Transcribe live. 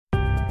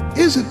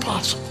is it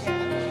possible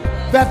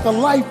that the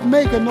life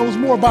maker knows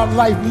more about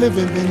life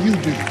living than you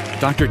do?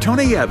 Dr.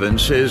 Tony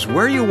Evans says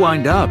where you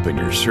wind up in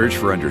your search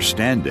for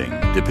understanding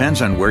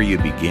depends on where you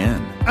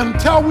begin.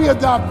 Until we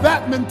adopt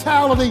that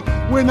mentality,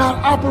 we're not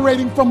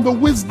operating from the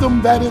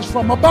wisdom that is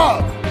from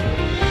above.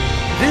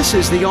 This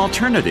is The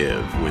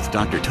Alternative with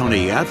Dr.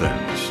 Tony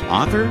Evans,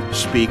 author,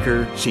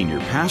 speaker, senior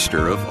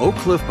pastor of Oak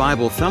Cliff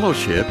Bible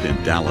Fellowship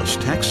in Dallas,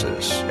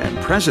 Texas, and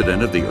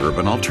president of the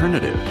Urban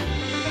Alternative.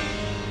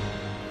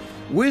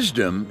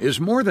 Wisdom is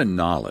more than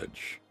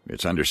knowledge.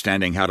 It's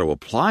understanding how to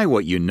apply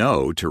what you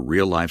know to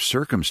real-life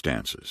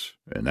circumstances.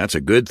 And that's a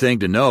good thing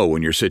to know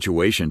when your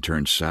situation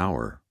turns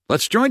sour.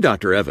 Let's join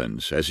Dr.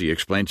 Evans as he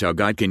explains how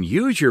God can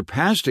use your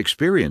past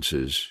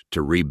experiences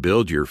to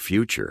rebuild your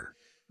future.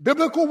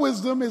 Biblical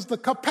wisdom is the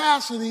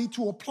capacity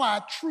to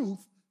apply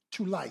truth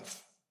to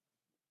life.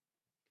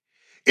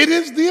 It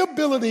is the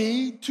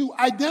ability to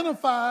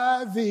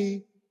identify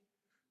the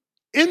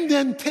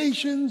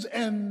indentations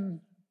and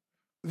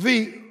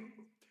the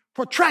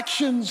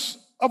protractions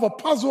of a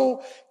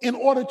puzzle in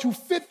order to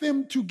fit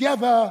them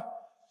together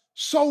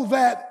so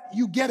that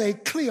you get a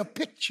clear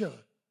picture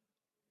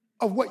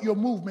of what your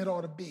movement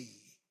ought to be.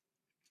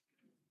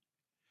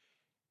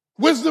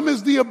 Wisdom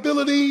is the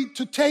ability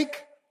to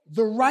take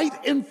the right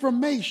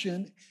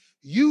information,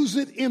 use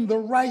it in the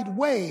right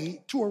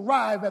way to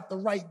arrive at the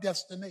right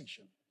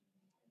destination.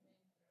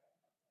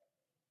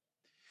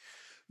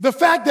 The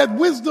fact that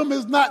wisdom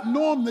is not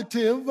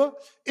normative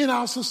in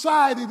our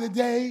society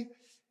today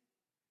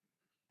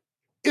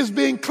is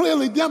being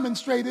clearly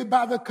demonstrated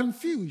by the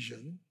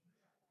confusion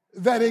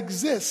that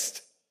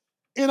exists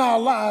in our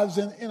lives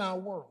and in our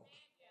world.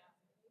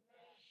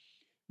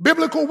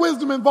 Biblical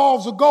wisdom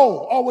involves a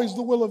goal, always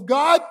the will of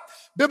God.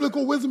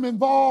 Biblical wisdom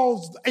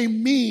involves a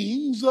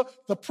means,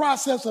 the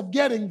process of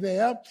getting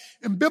there.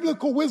 And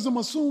biblical wisdom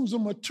assumes a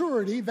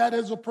maturity, that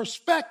is a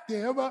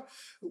perspective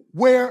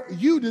where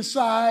you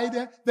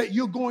decide that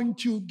you're going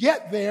to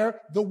get there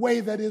the way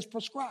that is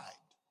prescribed.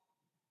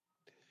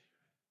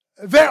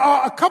 There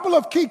are a couple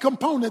of key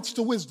components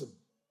to wisdom.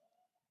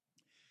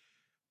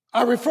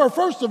 I refer,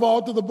 first of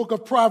all, to the book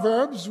of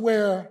Proverbs,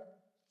 where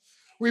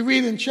we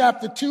read in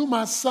chapter 2,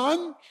 "My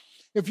son,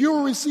 if you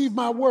will receive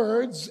my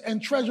words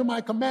and treasure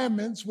my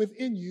commandments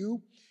within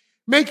you,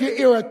 make your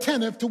ear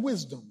attentive to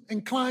wisdom.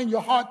 Incline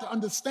your heart to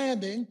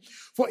understanding.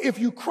 For if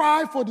you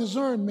cry for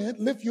discernment,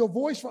 lift your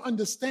voice for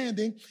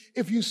understanding.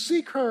 If you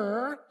seek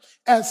her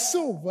as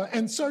silver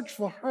and search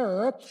for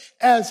her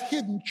as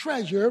hidden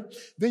treasure,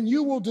 then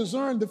you will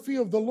discern the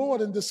fear of the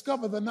Lord and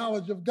discover the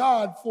knowledge of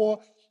God.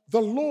 For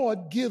the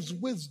Lord gives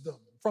wisdom.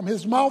 From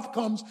his mouth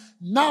comes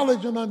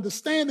knowledge and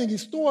understanding. He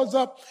stores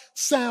up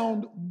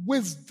sound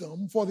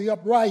wisdom for the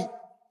upright.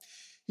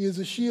 He is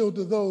a shield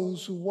to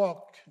those who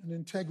walk in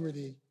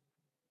integrity."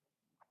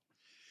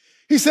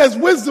 He says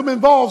wisdom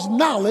involves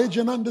knowledge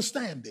and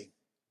understanding.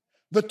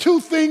 The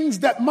two things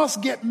that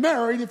must get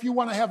married if you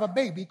want to have a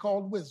baby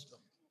called wisdom.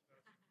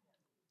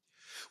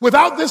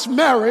 Without this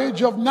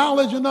marriage of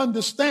knowledge and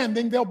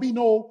understanding, there'll be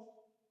no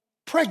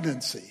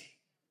pregnancy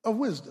of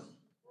wisdom.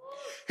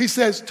 He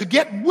says to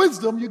get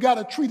wisdom, you got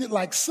to treat it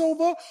like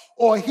silver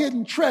or a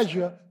hidden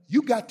treasure.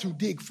 You got to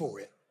dig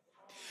for it.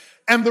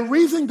 And the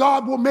reason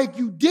God will make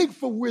you dig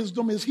for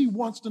wisdom is he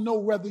wants to know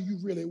whether you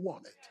really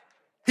want it.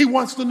 He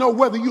wants to know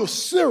whether you're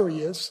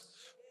serious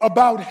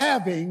about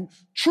having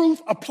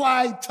truth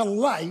applied to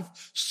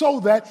life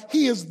so that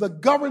he is the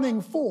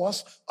governing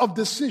force of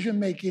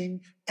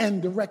decision-making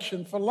and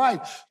direction for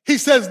life. He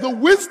says the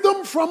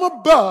wisdom from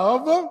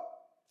above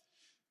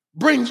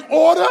brings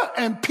order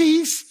and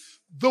peace.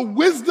 The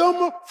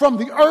wisdom from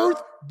the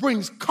earth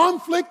brings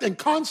conflict and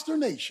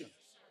consternation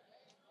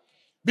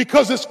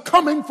because it's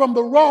coming from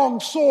the wrong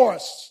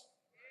source.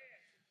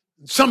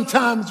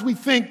 Sometimes we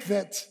think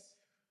that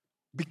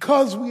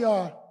because we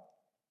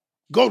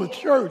go to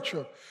church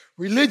or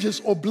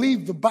religious or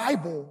believe the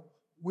Bible,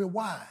 we're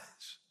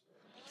wise.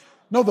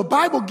 No, the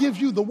Bible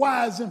gives you the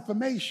wise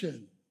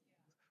information,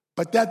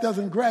 but that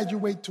doesn't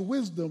graduate to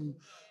wisdom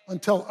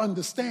until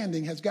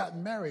understanding has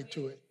gotten married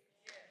to it.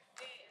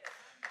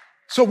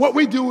 So what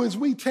we do is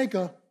we take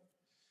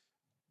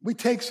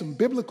some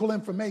biblical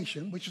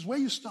information, which is where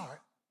you start.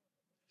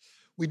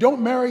 We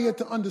don't marry it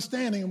to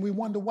understanding, and we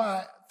wonder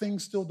why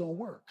things still don't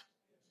work.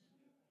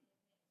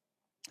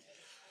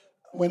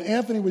 When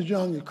Anthony was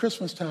young at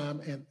Christmas time,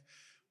 and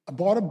I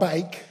bought a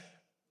bike,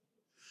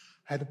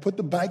 I had to put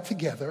the bike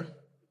together,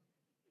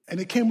 and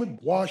it came with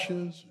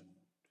washers and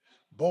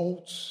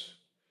bolts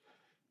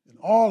and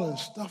all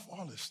this stuff.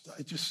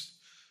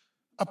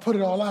 I put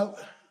it all out.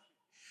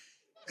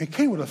 It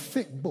came with a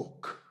thick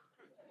book.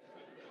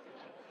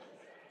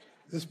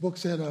 This book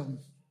said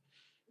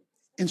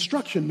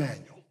instruction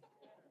manual.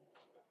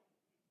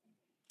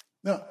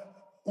 Now,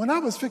 when I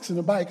was fixing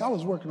the bike, I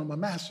was working on my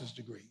master's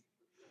degree.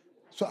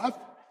 So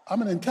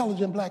I'm an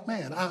intelligent black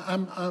man.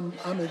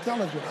 I'm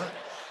intelligent.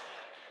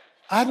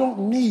 I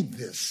don't need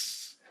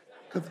this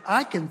because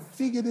I can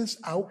figure this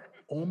out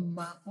on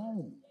my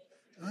own.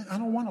 I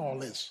don't want all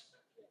this.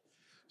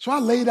 So I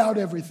laid out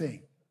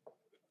everything.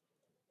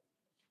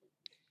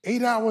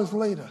 8 hours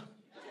later,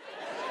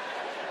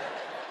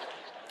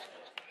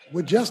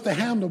 with just the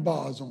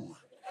handlebars on,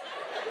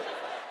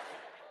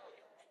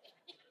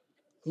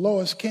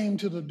 Lois came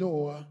to the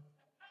door,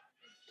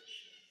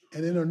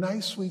 and in her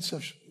nice, sweet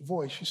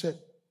voice, she said,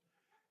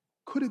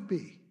 "Could it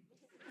be?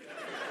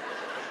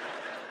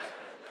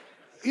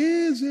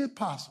 Is it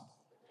possible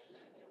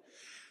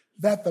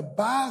that the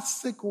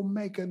bicycle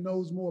maker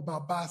knows more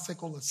about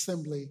bicycle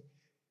assembly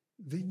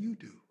than you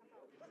do?"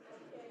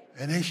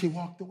 And then she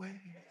walked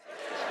away.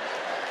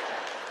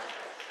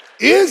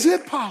 Is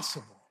it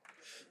possible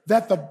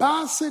that the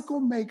bicycle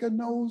maker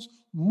knows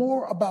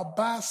more about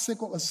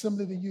bicycle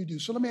assembly than you do?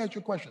 So let me ask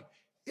you a question.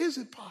 Is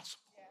it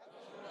possible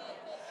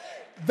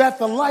that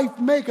the life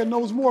maker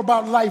knows more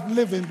about life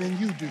living than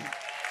you do,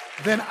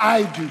 than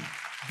I do,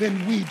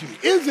 than we do?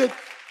 Is it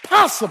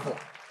possible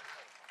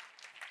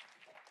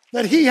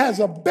that he has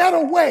a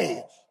better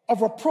way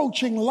of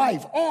approaching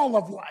life, all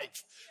of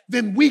life,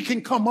 than we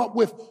can come up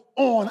with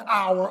on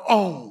our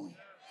own?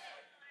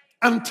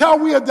 Until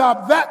we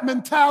adopt that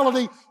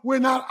mentality, we're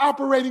not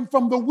operating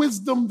from the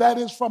wisdom that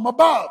is from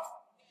above.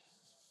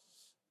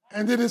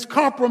 And it is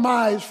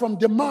compromised from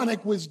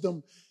demonic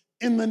wisdom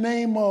in the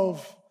name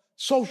of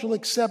social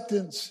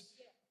acceptance,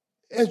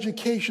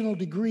 educational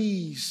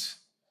degrees,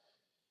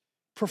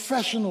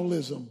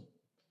 professionalism,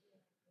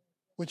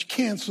 which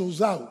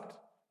cancels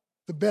out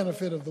the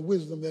benefit of the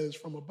wisdom that is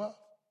from above.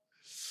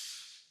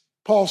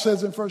 Paul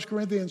says in 1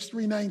 Corinthians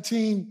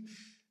 3:19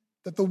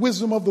 that the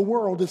wisdom of the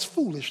world is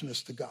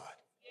foolishness to God.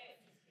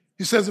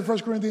 He says in 1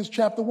 Corinthians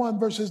chapter 1,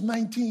 verses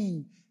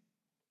 19,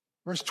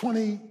 verse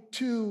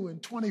 22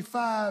 and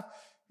 25,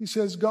 he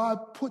says,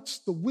 God puts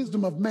the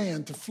wisdom of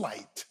man to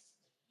flight.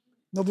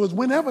 In other words,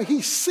 whenever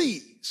he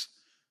sees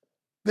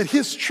that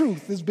his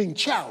truth is being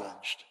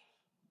challenged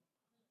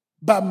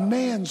by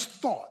man's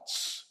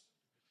thoughts,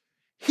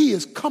 he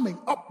is coming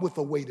up with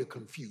a way to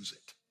confuse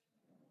it,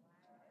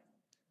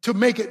 to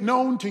make it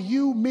known to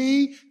you,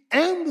 me,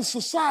 and the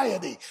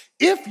society.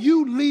 If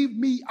you leave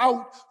me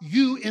out,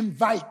 you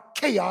invite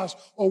chaos,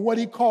 or what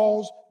he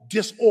calls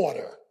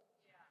disorder.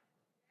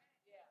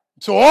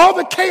 So all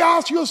the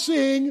chaos you're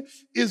seeing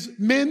is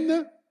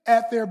men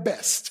at their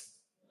best.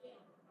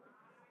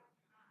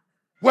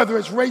 Whether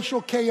it's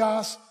racial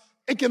chaos,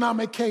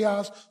 economic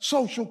chaos,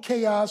 social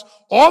chaos,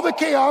 all the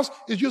chaos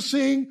is you're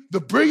seeing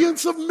the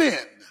brilliance of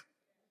men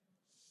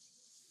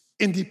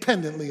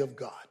independently of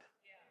God.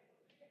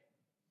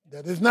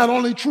 That is not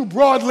only true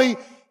broadly,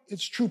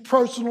 it's true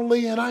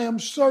personally, and I am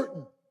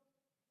certain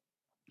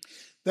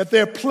that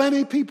there are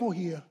plenty of people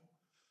here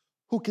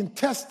who can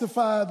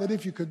testify that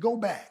if you could go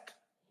back,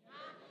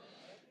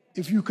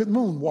 if you could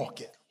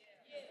moonwalk it,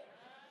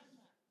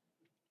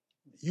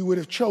 you would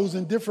have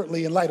chosen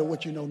differently in light of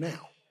what you know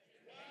now.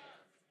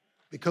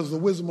 Because the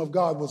wisdom of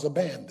God was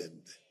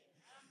abandoned,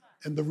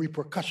 and the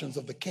repercussions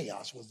of the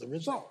chaos was the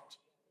result.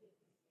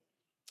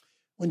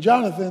 When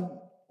Jonathan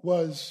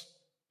was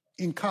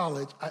in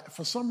college,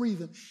 for some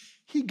reason,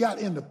 he got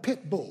into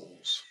pit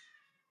bulls.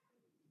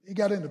 He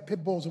got into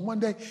pit bulls, and one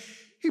day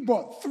he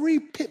brought 3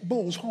 pit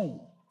bulls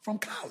home from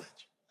college.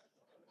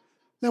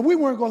 Now, we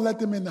weren't going to let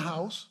them in the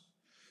house,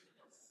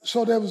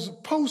 so there was a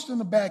post in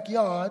the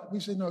backyard. We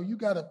said, no, you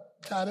got to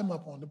tie them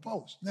up on the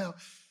post. Now,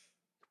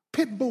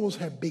 pit bulls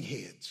have big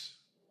heads,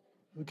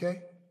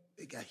 okay?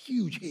 They got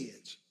huge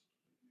heads.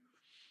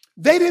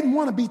 They didn't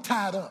want to be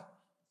tied up.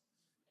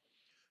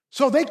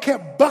 So they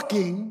kept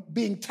bucking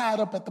being tied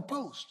up at the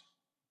post.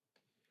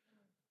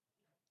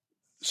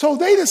 So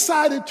they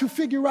decided to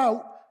figure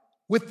out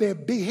with their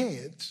big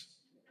heads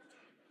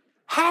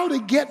how to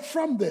get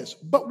from this.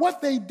 But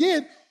what they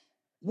did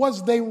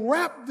was they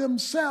wrapped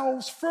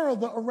themselves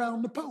further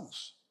around the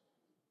post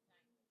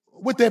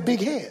with their big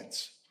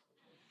heads.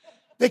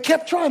 They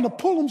kept trying to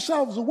pull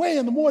themselves away,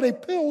 and the more they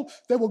pulled,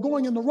 they were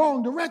going in the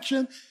wrong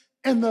direction.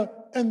 And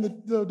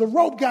the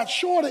rope got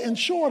shorter and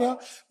shorter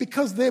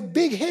because their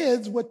big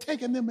heads were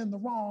taking them in the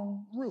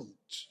wrong route.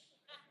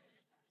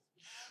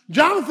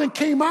 Jonathan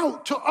came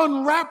out to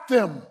unwrap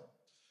them.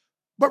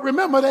 But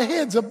remember, their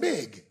heads are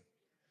big.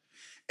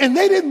 And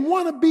they didn't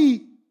want to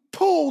be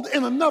pulled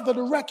in another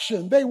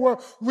direction. They were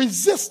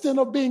resistant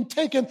of being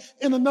taken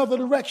in another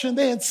direction.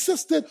 They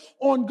insisted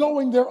on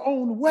going their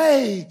own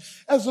way.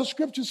 As the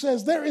scripture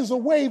says, there is a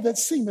way that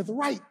seemeth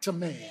right to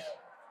man,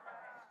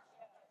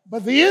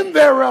 but the end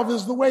thereof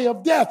is the way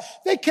of death.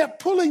 They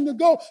kept pulling to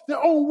go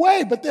their own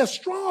way, but they're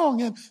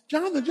strong. And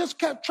Jonathan just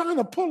kept trying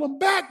to pull them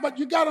back. But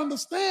you got to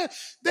understand,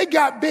 they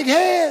got big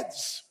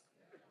heads.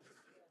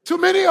 Too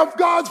many of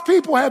God's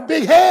people have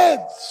big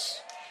heads.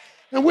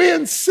 And we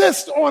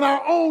insist on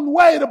our own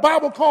way. The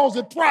Bible calls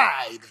it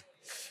pride.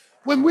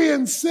 When we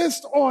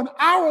insist on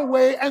our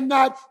way and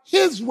not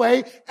his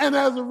way, and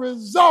as a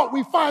result,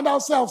 we find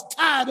ourselves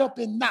tied up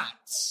in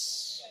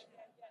knots,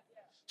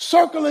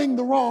 circling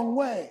the wrong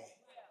way.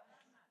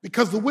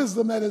 Because the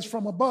wisdom that is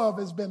from above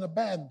has been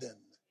abandoned.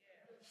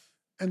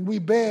 And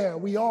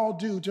we all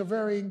do to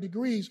varying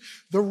degrees,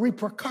 the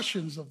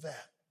repercussions of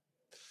that.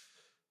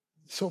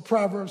 So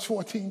Proverbs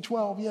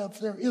 14:12, yes,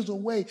 there is a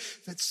way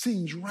that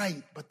seems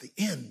right, but the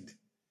end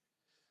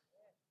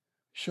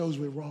shows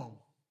we're wrong.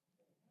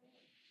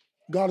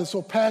 God is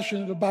so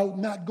passionate about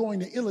not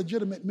going to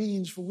illegitimate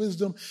means for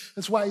wisdom.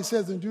 That's why he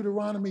says in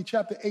Deuteronomy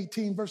chapter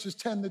 18, verses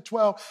 10 to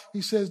 12,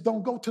 he says,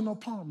 don't go to no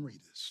palm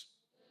readers.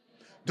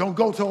 Don't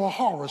go to a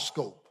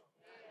horoscope.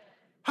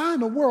 How in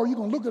the world are you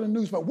going to look at the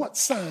news about what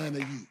sign are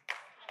you?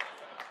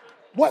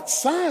 What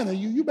sign are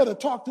you? You better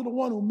talk to the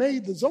one who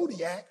made the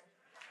zodiac.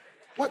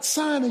 What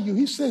sign are you?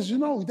 He says,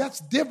 that's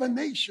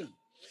divination.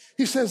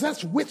 He says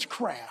that's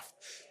witchcraft.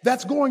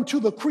 That's going to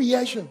the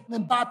creation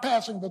and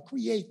bypassing the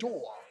creator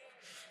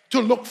to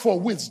look for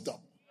wisdom.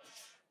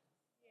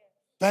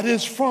 That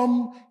is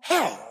from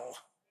hell.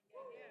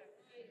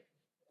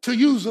 To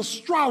use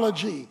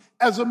astrology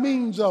as a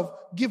means of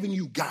giving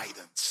you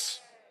guidance.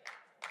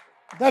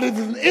 That is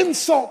an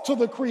insult to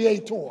the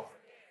creator.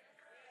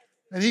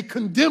 And he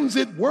condemns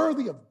it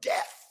worthy of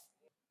death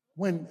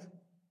when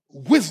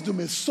wisdom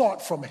is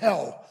sought from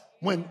hell,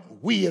 when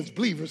we as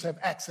believers have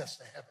access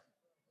to heaven.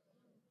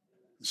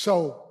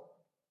 So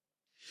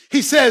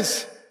he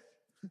says,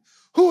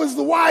 who is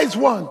the wise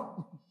one?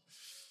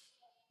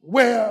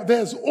 Where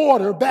there's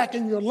order back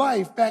in your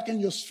life, back in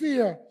your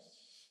sphere,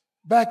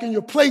 back in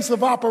your place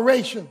of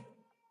operation.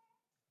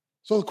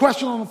 So the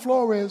question on the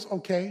floor is,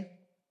 okay,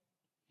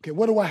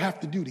 what do I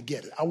have to do to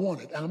get it? I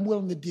want it, and I'm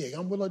willing to dig.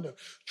 I'm willing to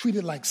treat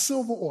it like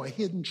silver or a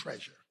hidden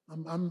treasure.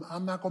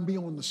 I'm not going to be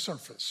on the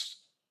surface.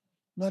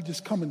 I'm not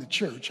just coming to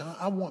church.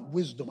 I want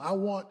wisdom. I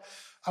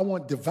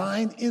want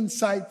divine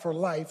insight for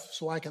life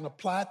so I can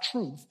apply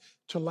truth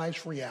to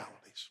life's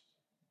realities.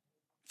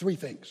 3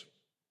 things.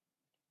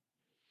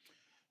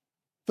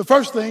 The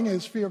first thing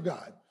is fear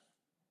God.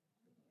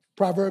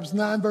 Proverbs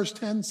 9 verse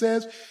 10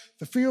 says,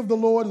 the fear of the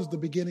Lord is the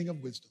beginning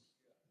of wisdom.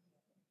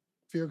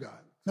 Fear God.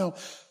 Now,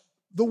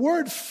 the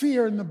word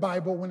fear in the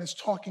Bible, when it's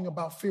talking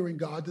about fearing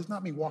God, does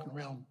not mean walking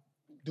around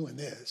doing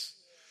this.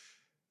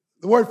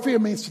 The word fear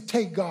means to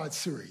take God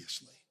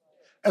seriously,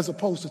 as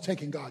opposed to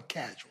taking God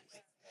casually.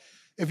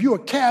 If you're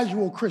a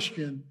casual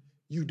Christian,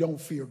 you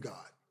don't fear God.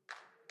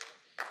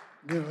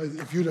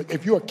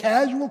 If you're a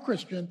casual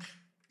Christian,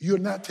 you're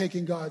not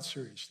taking God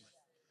seriously.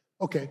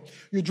 Okay,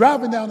 you're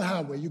driving down the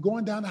highway. You're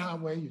going down the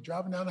highway. You're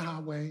driving down the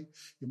highway.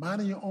 You're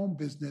minding your own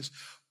business.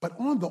 But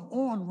on the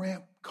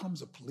on-ramp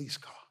comes a police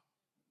car.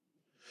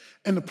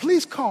 And the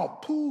police car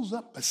pulls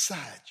up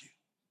beside you.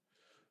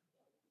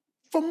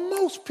 For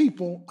most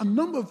people, a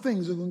number of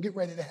things are going to get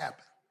ready to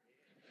happen.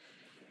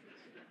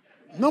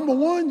 Number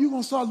one, you're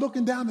going to start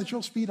looking down at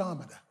your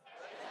speedometer.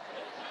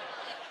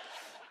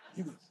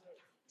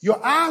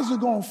 Your eyes are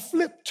going to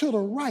flip to the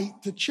right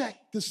to check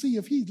to see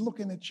if he's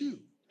looking at you.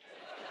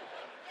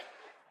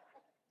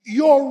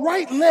 Your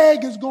right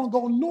leg is going to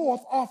go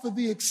north off of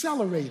the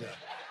accelerator,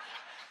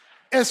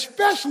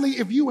 especially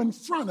if you're in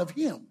front of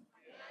him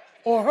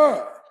or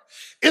her.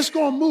 It's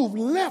going to move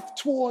left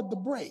toward the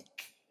brake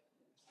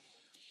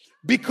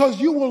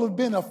because you will have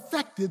been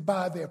affected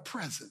by their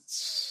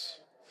presence.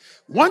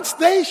 Once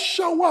they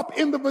show up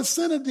in the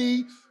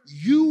vicinity,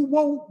 you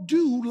won't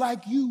do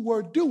like you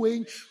were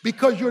doing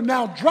because you're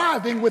now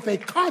driving with a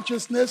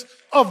consciousness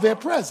of their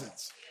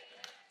presence.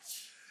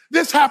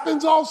 This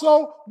happens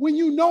also when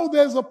you know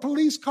there's a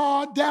police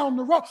car down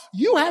the road.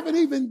 You haven't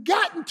even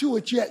gotten to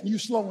it yet and you're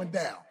slowing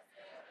down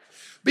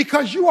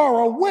because you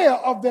are aware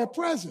of their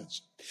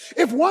presence.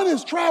 If one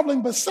is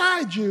traveling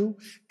beside you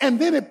and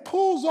then it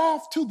pulls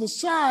off to the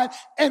side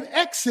and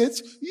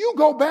exits, you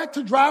go back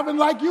to driving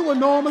like you were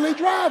normally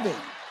driving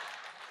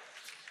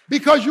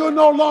because you're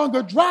no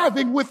longer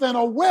driving with an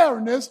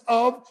awareness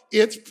of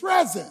its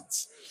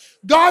presence.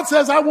 God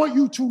says, I want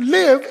you to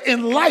live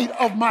in light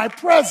of my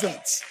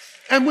presence.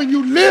 And when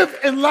you live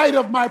in light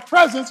of my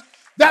presence,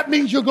 that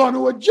means you're going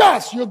to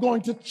adjust, you're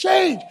going to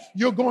change,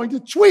 you're going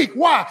to tweak.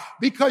 Why?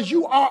 Because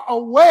you are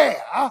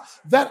aware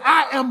that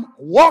I am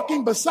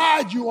walking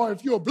beside you, or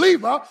if you're a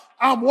believer,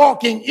 I'm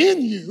walking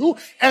in you,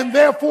 and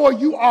therefore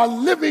you are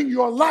living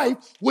your life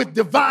with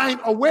divine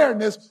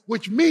awareness,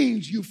 which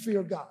means you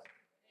fear God.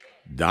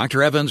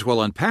 Dr. Evans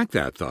will unpack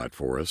that thought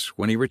for us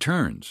when he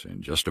returns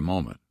in just a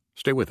moment.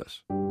 Stay with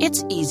us.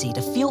 It's easy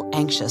to feel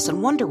anxious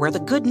and wonder where the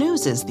good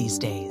news is these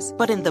days.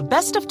 But in the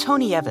Best of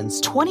Tony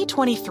Evans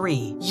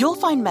 2023, you'll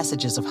find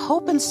messages of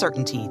hope and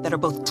certainty that are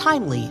both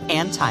timely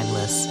and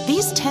timeless.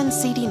 These 10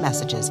 CD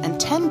messages and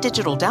 10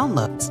 digital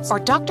downloads are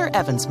Dr.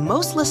 Evans'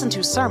 most listened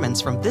to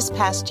sermons from this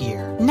past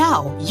year.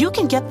 Now, you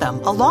can get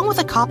them along with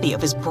a copy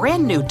of his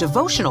brand new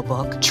devotional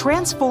book,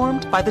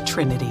 Transformed by the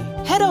Trinity.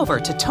 Head over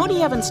to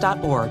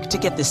tonyevans.org to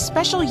get this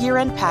special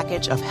year-end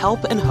package of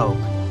help and hope.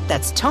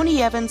 That's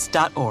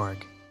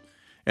tonyevans.org.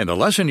 And the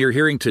lesson you're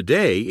hearing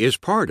today is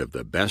part of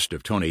the Best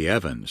of Tony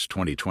Evans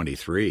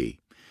 2023.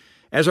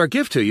 As our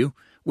gift to you,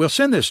 we'll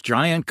send this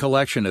giant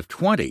collection of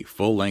 20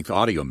 full-length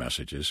audio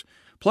messages,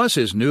 plus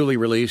his newly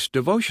released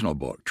devotional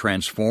book,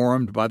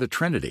 Transformed by the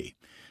Trinity,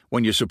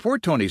 when you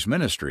support Tony's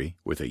ministry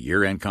with a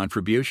year-end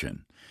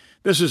contribution.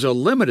 This is a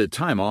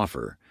limited-time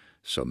offer,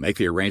 so make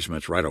the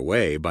arrangements right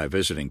away by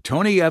visiting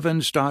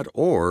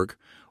tonyevans.org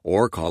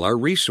or call our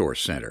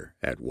Resource Center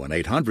at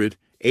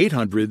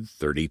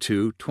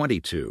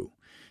 1-800-800-3222.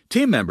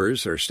 Team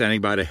members are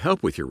standing by to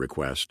help with your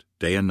request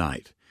day and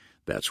night.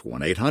 That's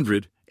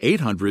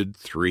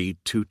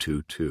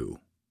 1-800-800-3222.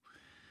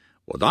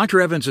 Well,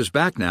 Dr. Evans is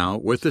back now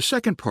with the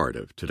second part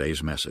of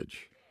today's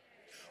message.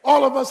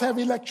 All of us have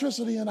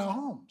electricity in our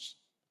homes.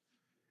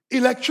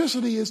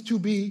 Electricity is to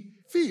be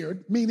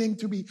feared, meaning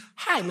to be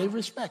highly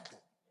respected.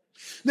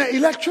 Now,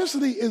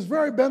 electricity is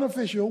very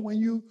beneficial when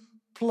you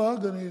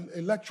plug an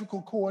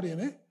electrical cord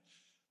in it,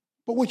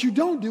 but what you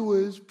don't do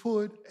is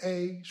put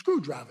a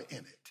screwdriver in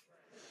it,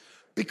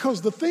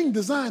 because the thing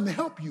designed to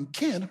help you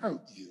can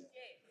hurt you.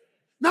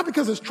 Not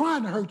because it's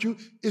trying to hurt you,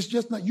 it's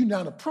just you're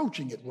not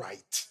approaching it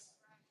right.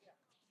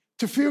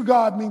 To fear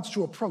God means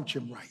to approach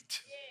him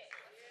right.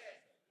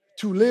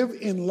 To live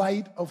in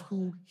light of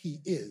who he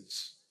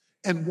is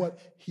and what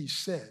he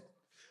said.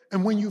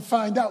 And when you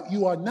find out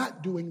you are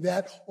not doing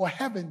that or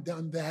haven't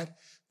done that,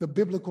 the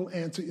biblical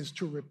answer is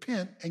to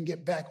repent and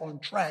get back on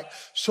track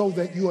so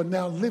that you are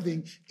now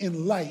living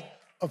in light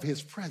of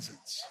his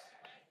presence.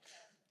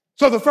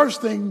 So the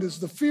first thing is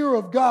the fear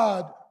of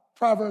God.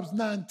 Proverbs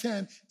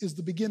 9:10 is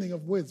the beginning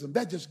of wisdom.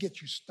 That just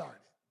gets you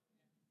started.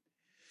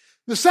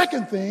 The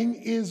second thing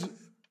is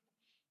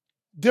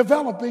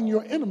developing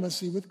your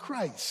intimacy with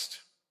Christ.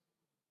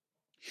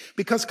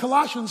 Because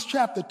Colossians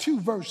chapter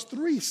 2 verse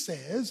 3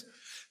 says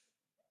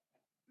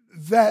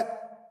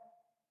that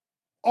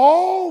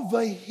all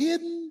the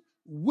hidden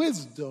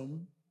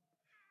wisdom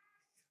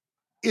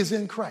is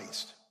in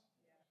Christ.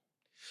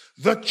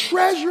 The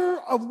treasure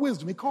of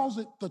wisdom, he calls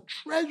it the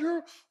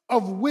treasure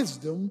of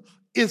wisdom,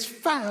 is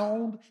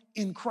found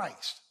in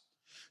Christ.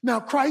 Now,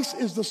 Christ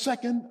is the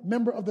second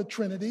member of the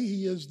Trinity.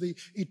 He is the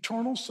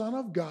eternal Son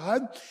of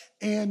God.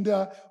 And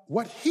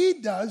what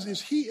he does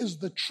is he is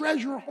the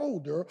treasure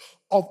holder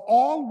of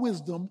all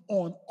wisdom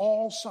on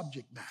all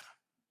subject matter.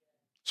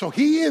 So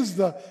he is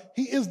the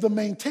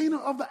maintainer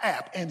of the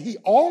app, and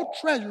all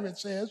treasure, it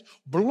says,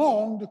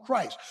 belong to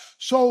Christ.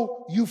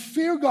 So you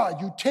fear God,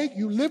 you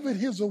live in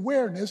his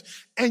awareness,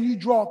 and you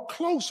draw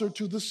closer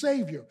to the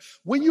Savior.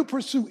 When you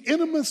pursue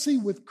intimacy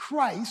with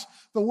Christ,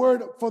 the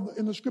word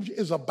in the scripture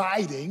is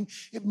abiding.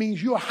 It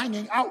means you're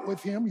hanging out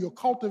with him, you're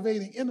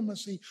cultivating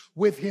intimacy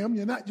with him.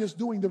 You're not just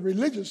doing the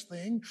religious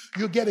thing,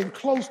 you're getting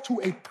close to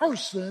a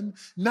person,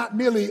 not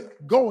merely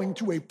going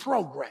to a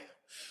program.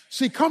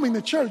 See, coming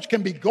to church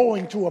can be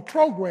going to a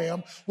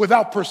program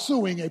without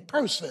pursuing a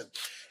person.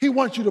 He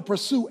wants you to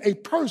pursue a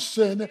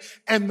person,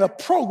 and the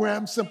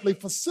program simply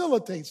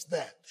facilitates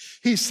that.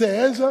 He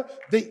says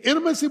the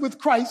intimacy with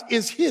Christ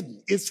is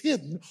hidden. It's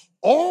hidden,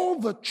 all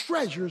the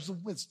treasures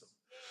of wisdom.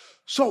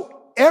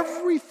 So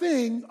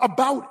everything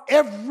about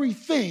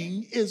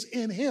everything is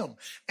in him.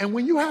 And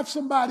when you have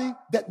somebody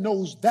that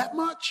knows that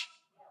much,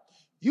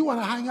 you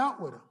want to hang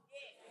out with him.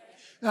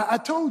 Now, I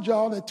told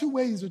y'all there are two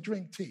ways to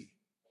drink tea.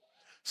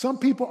 Some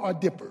people are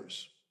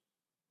dippers.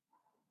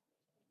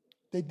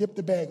 They dip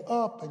the bag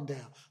up and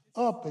down,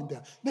 up and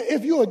down. Now,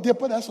 if you're a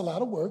dipper, that's a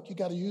lot of work. You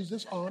got to use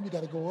this arm. You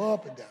got to go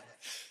up and down.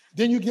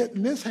 Then you get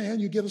in this hand,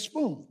 you get a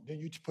spoon. Then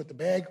you put the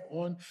bag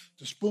on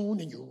the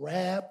spoon and you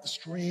wrap the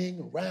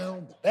string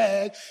around the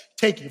bag.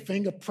 Take your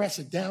finger, press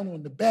it down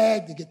on the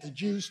bag to get the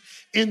juice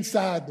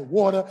inside the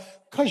water,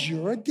 because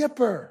you're a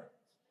dipper.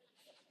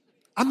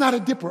 I'm not a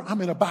dipper. I'm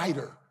an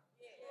abider.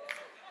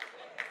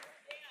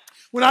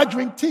 When I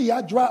drink tea,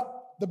 I drop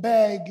the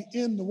bag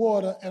in the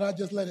water and I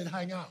just let it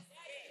hang out.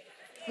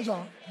 That's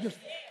all.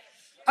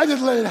 I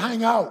just let it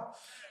hang out.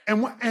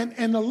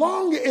 And the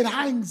longer it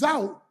hangs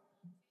out,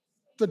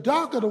 the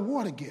darker the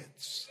water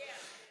gets.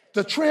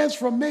 The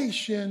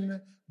transformation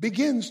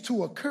begins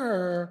to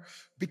occur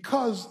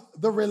because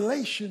the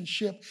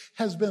relationship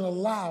has been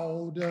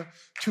allowed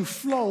to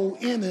flow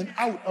in and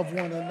out of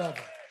one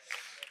another.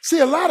 See,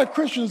 a lot of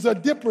Christians are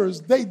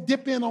dippers. They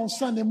dip in on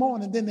Sunday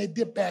morning, then they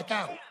dip back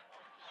out.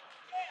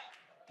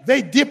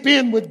 They dip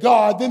in with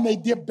God, then they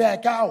dip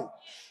back out.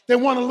 They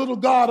want a little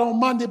God on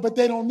Monday, but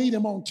they don't need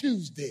him on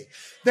Tuesday.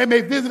 They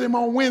may visit him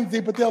on Wednesday,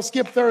 but they'll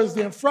skip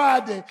Thursday and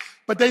Friday,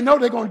 but they know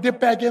they're going to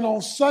dip back in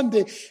on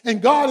Sunday. And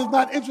God is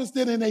not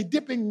interested in a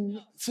dipping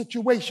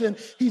situation.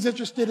 He's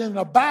interested in an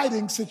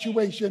abiding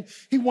situation.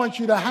 He wants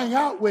you to hang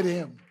out with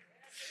him.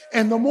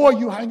 And the more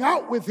you hang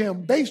out with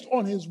him based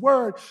on his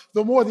word,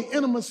 the more the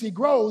intimacy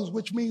grows,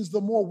 which means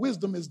the more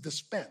wisdom is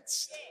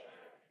dispensed.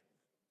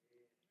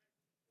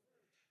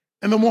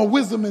 And the more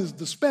wisdom is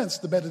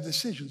dispensed, the better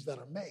decisions that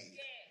are made,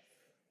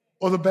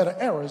 or the better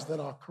errors that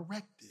are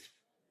corrected.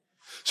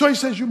 So he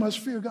says you must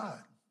fear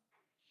God.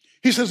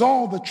 He says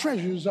all the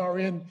treasures are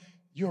in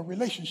your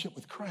relationship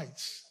with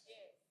Christ.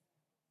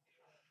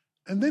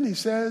 And then he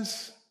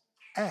says,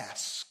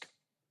 ask.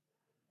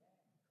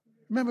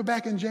 Remember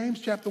back in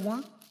James chapter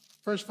 1,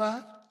 verse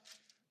 5?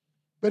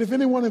 But if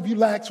any one of you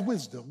lacks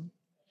wisdom,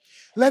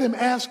 let him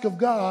ask of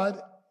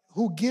God,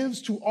 who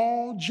gives to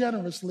all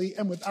generously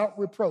and without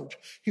reproach.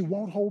 He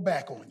won't hold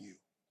back on you.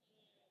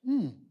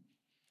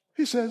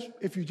 He says,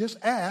 if you just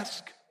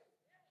ask,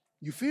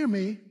 you fear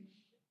me,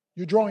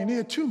 you're drawing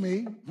near to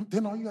me,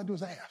 then all you got to do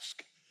is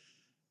ask.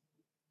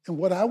 And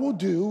what I will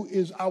do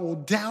is I will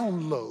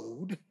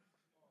download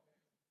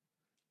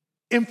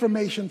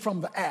information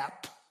from the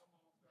app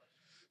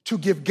to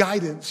give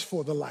guidance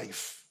for the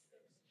life.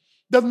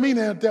 Doesn't mean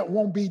that there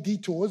won't be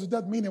detours. It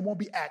doesn't mean there won't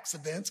be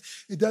accidents.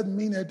 It doesn't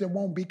mean that there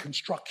won't be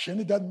construction.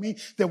 It doesn't mean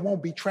there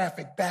won't be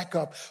traffic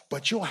backup,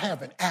 but you'll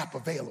have an app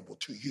available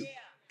to you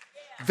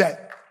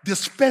that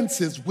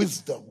dispenses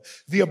wisdom,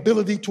 the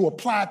ability to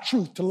apply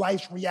truth to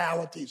life's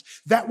realities.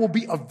 That will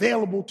be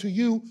available to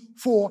you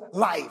for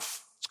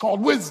life. It's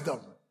called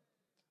wisdom.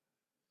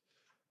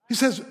 He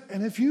says,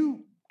 and if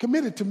you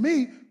commit it to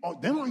me,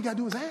 then all you got to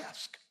do is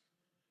ask.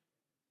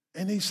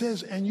 And he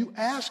says, and you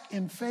ask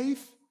in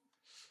faith,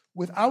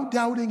 without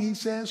doubting, he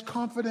says,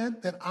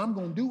 confident that I'm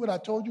going to do what I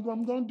told you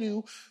I'm going to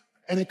do.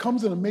 And it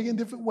comes in a million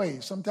different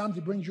ways. Sometimes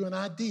he brings you an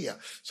idea.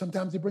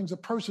 Sometimes he brings a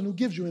person who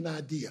gives you an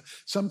idea.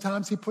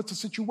 Sometimes he puts a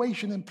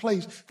situation in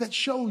place that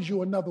shows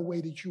you another way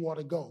that you ought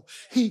to go.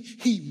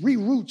 He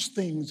reroutes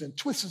things and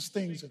twists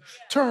things and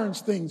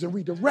turns things and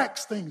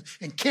redirects things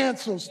and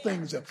cancels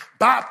things and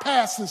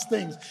bypasses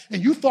things.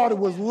 And you thought it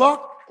was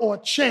luck or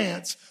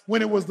chance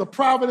when it was the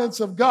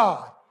providence of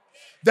God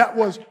that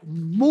was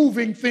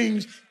moving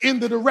things in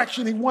the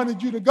direction he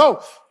wanted you to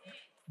go.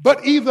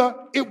 But either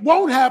it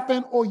won't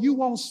happen or you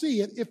won't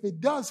see it if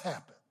it does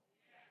happen.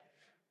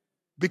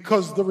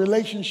 Because the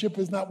relationship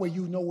is not where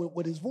you know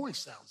what his voice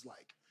sounds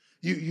like.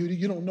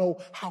 You don't know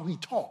how he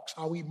talks,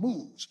 how he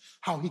moves,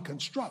 how he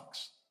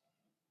constructs.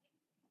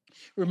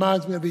 It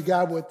reminds me of the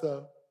guy with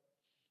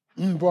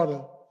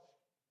brought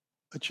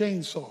a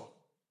chainsaw.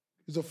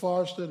 He's a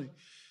forester.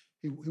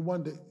 He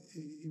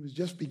was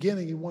just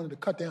beginning. He wanted to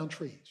cut down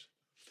trees.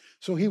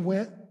 So he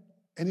went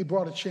and he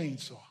brought a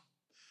chainsaw.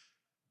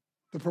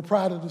 The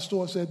proprietor of the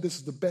store said, this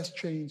is the best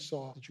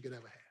chainsaw that you could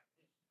ever have.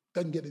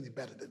 Doesn't get any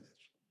better than this.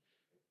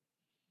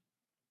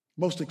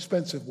 Most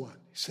expensive one.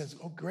 He says,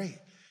 oh, great. He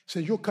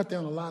says, you'll cut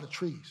down a lot of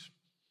trees.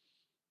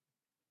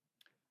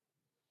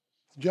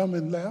 The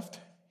gentleman left.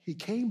 He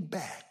came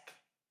back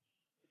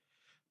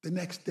the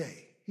next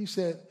day. He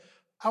said,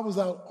 I was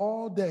out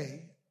all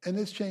day and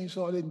this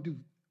chainsaw didn't do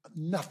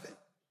nothing.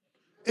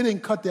 It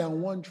didn't cut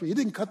down one tree. It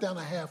didn't cut down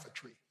a half a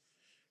tree.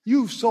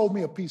 You've sold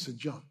me a piece of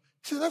junk.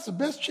 He said, that's the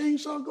best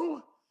chainsaw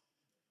going.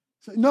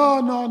 He said,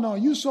 no,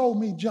 you sold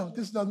me junk.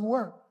 This doesn't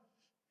work.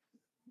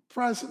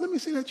 Price said, let me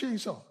see that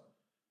chainsaw.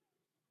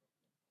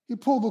 He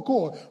pulled the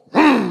cord. The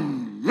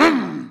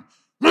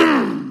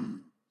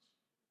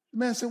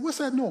man said, what's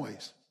that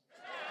noise?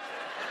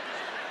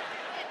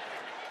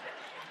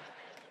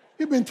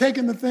 You've been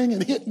taking the thing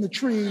and hitting the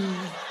tree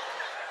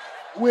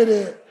with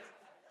it.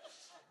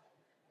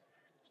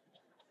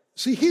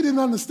 See, he didn't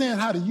understand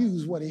how to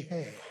use what he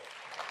had.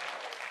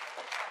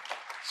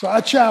 So I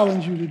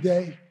challenge you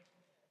today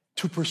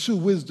to pursue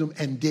wisdom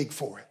and dig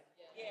for it.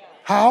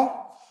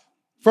 How?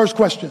 First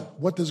question,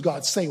 what does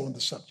God say on the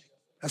subject?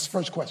 That's the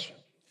first question.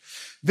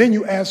 Then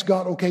you ask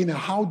God, okay, now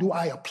how do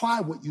I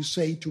apply what you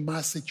say to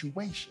my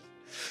situation?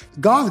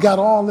 God's got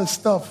all this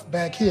stuff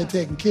back here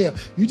taken care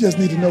of. You just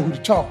need to know who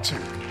to talk to.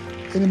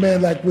 Any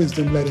man lack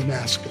wisdom, let him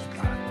ask of God.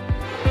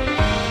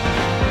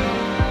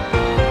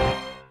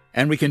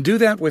 And we can do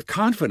that with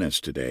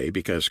confidence today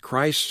because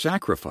Christ's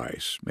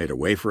sacrifice made a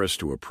way for us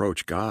to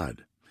approach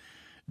God.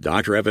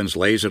 Dr. Evans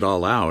lays it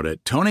all out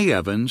at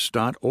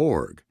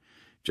tonyevans.org.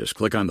 Just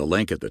click on the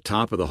link at the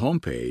top of the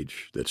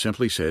homepage that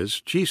simply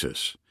says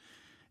Jesus.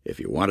 If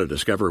you want to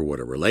discover what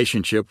a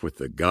relationship with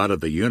the God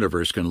of the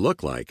universe can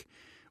look like,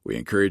 we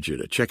encourage you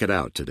to check it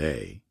out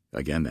today.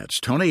 Again, that's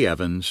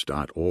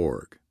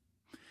tonyevans.org.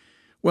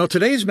 Well,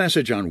 today's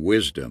message on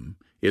wisdom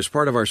is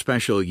part of our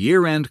special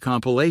year-end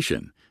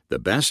compilation, The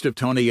Best of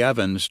Tony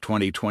Evans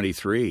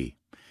 2023.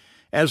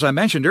 As I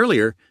mentioned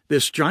earlier,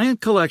 this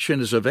giant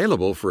collection is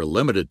available for a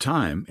limited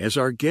time as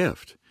our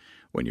gift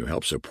when you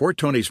help support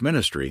Tony's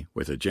ministry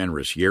with a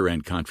generous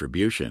year-end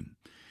contribution.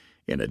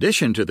 In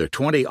addition to the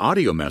 20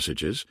 audio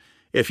messages,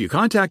 if you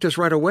contact us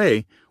right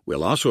away,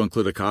 we'll also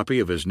include a copy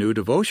of his new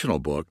devotional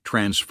book,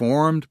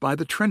 Transformed by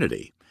the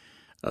Trinity,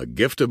 a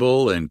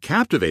giftable and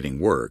captivating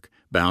work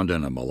bound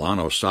in a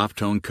Milano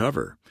soft-tone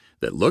cover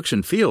that looks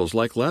and feels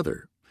like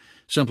leather.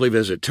 Simply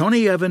visit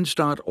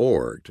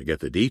tonyevans.org to get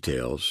the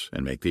details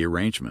and make the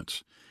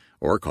arrangements.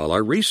 Or call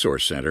our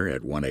Resource Center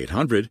at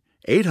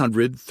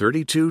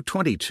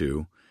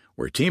 1-800-800-3222,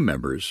 where team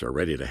members are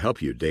ready to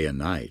help you day and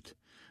night.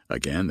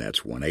 Again,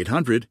 that's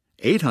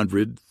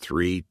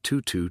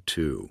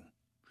 1-800-800-3222.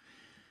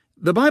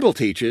 The Bible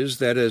teaches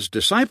that as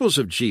disciples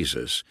of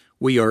Jesus,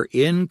 we are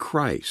in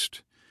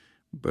Christ.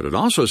 But it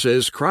also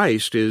says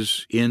Christ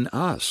is in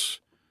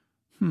us.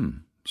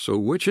 So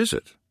which is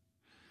it?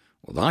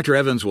 Well, Dr.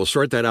 Evans will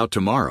sort that out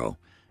tomorrow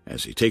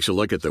as he takes a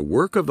look at the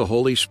work of the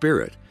Holy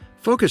Spirit,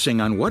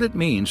 focusing on what it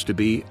means to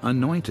be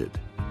anointed.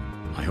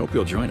 I hope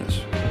you'll join us.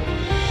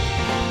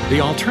 The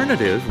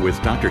Alternative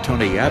with Dr.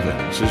 Tony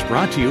Evans is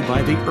brought to you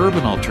by the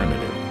Urban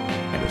Alternative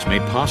and is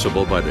made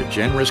possible by the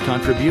generous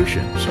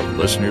contributions of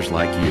listeners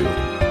like you.